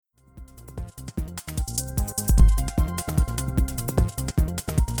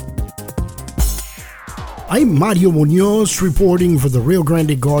I'm Mario Munoz reporting for the Rio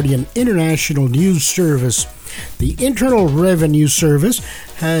Grande Guardian International News Service. The Internal Revenue Service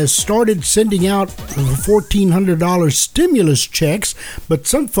has started sending out $1,400 stimulus checks, but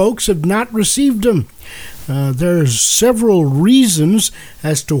some folks have not received them. There's several reasons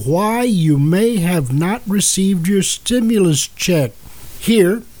as to why you may have not received your stimulus check.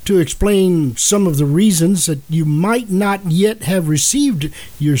 Here, to explain some of the reasons that you might not yet have received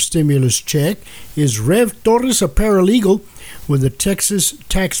your stimulus check, is Rev Torres, a paralegal with the Texas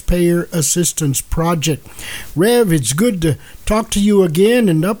Taxpayer Assistance Project. Rev, it's good to talk to you again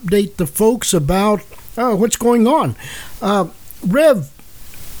and update the folks about what's going on. Rev,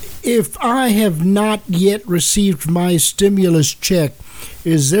 if I have not yet received my stimulus check,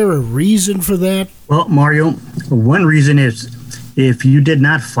 is there a reason for that? Well, Mario, one reason is if you did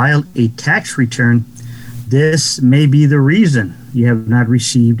not file a tax return, this may be the reason you have not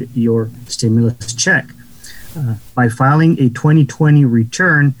received your stimulus check. By filing a 2020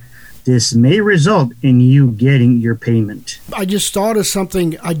 return, this may result in you getting your payment. I just thought of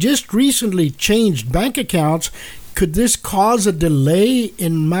something. I just recently changed bank accounts. Could this cause a delay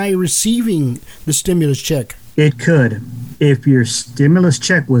in my receiving the stimulus check? It could. If your stimulus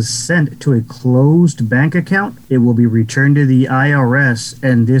check was sent to a closed bank account, it will be returned to the IRS,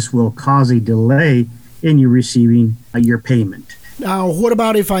 and this will cause a delay in you receiving your payment. Now, what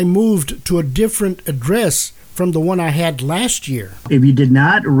about if I moved to a different address from the one I had last year? If you did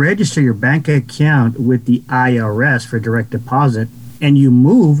not register your bank account with the IRS for direct deposit and you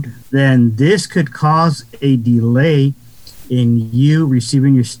moved, then this could cause a delay in you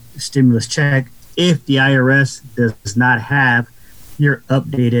receiving your stimulus check if the IRS does not have your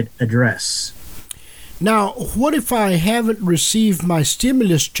updated address. Now, what if I haven't received my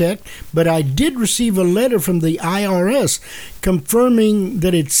stimulus check, but I did receive a letter from the IRS confirming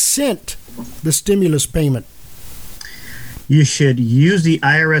that it sent the stimulus payment? You should use the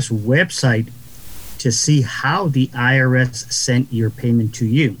IRS website to see how the IRS sent your payment to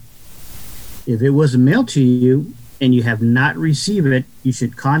you. If it was mailed to you and you have not received it, you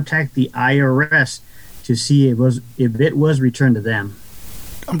should contact the IRS to see if it was returned to them.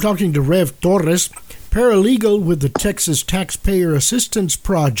 I'm talking to Rev Torres, paralegal with the Texas Taxpayer Assistance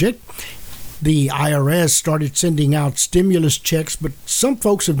Project. The IRS started sending out stimulus checks, but some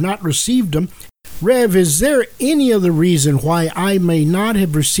folks have not received them. Rev, is there any other reason why I may not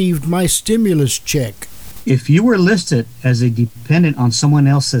have received my stimulus check? If you were listed as a dependent on someone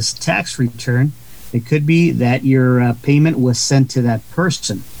else's tax return, it could be that your payment was sent to that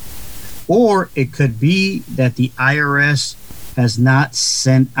person. Or it could be that the IRS has not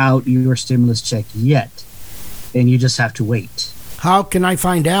sent out your stimulus check yet, and you just have to wait. How can I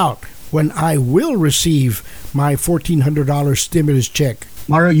find out when I will receive my $1,400 stimulus check?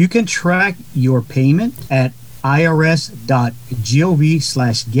 Mario, you can track your payment at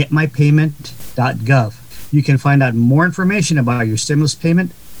irs.gov/getmypayment.gov. You can find out more information about your stimulus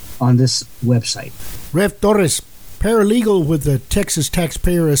payment on this website. Rev Torres, paralegal with the Texas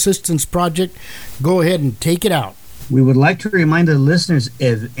Taxpayer Assistance Project. Go ahead and take it out. We would like to remind the listeners,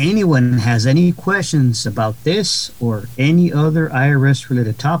 if anyone has any questions about this or any other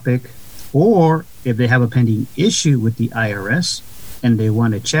IRS-related topic, or if they have a pending issue with the IRS and they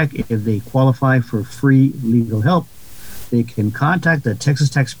want to check if they qualify for free legal help, they can contact the Texas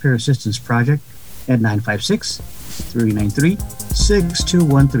Taxpayer Assistance Project at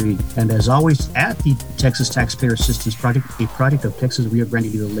 956-393-6213. And as always, at the Texas Taxpayer Assistance Project, a product of Texas Rio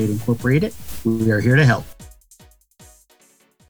Grande do Sul Incorporated, we are here to help.